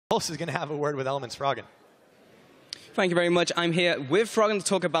else is going to have a word with Elements Froggen. Thank you very much. I'm here with Froggen to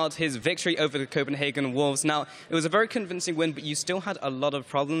talk about his victory over the Copenhagen Wolves. Now, it was a very convincing win, but you still had a lot of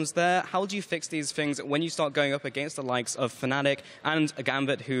problems there. How do you fix these things when you start going up against the likes of Fnatic and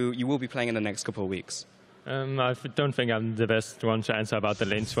Gambit, who you will be playing in the next couple of weeks? I don't think I'm the best one to answer about the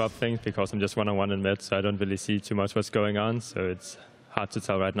lane swap thing, because I'm just one-on-one in mid, so I don't really see too much what's going on, so it's hard to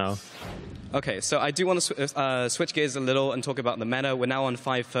tell right now. Okay, so I do want to switch gears a little and talk about the meta. We're now on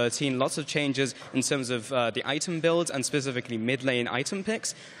 5.13. Lots of changes in terms of the item builds and specifically mid lane item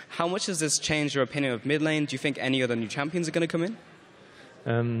picks. How much has this changed your opinion of mid lane? Do you think any other new champions are going to come in?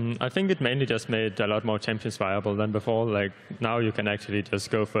 I think it mainly just made a lot more champions viable than before. Like now you can actually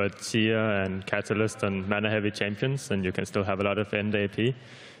just go for Tia and Catalyst and mana-heavy champions, and you can still have a lot of end AP.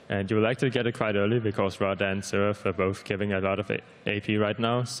 And you will actually get it quite early because Rod and Seraph are both giving a lot of AP right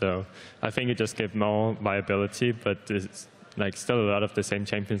now. So I think it just gives more viability, but it's like still a lot of the same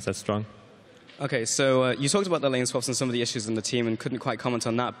champions that's strong. Okay, so you talked about the lane swaps and some of the issues in the team and couldn't quite comment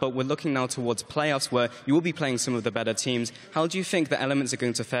on that, but we're looking now towards playoffs where you will be playing some of the better teams. How do you think the Elements are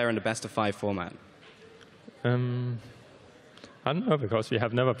going to fare in the best-of-5 format? I don't know, because we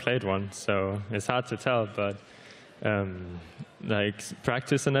have never played one, so it's hard to tell, but like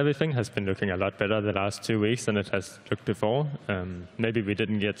practice and everything has been looking a lot better the last 2 weeks than it has looked before. Maybe we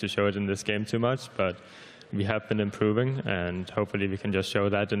didn't get to show it in this game too much, but we have been improving, and hopefully we can just show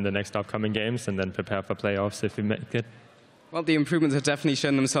that in the next upcoming games and then prepare for playoffs if we make it. Well, the improvements have definitely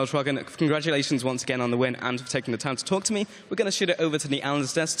shown themselves, Froggen. Congratulations once again on the win and for taking the time to talk to me. We're going to shoot it over to the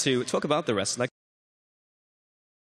analyst desk to talk about the rest of the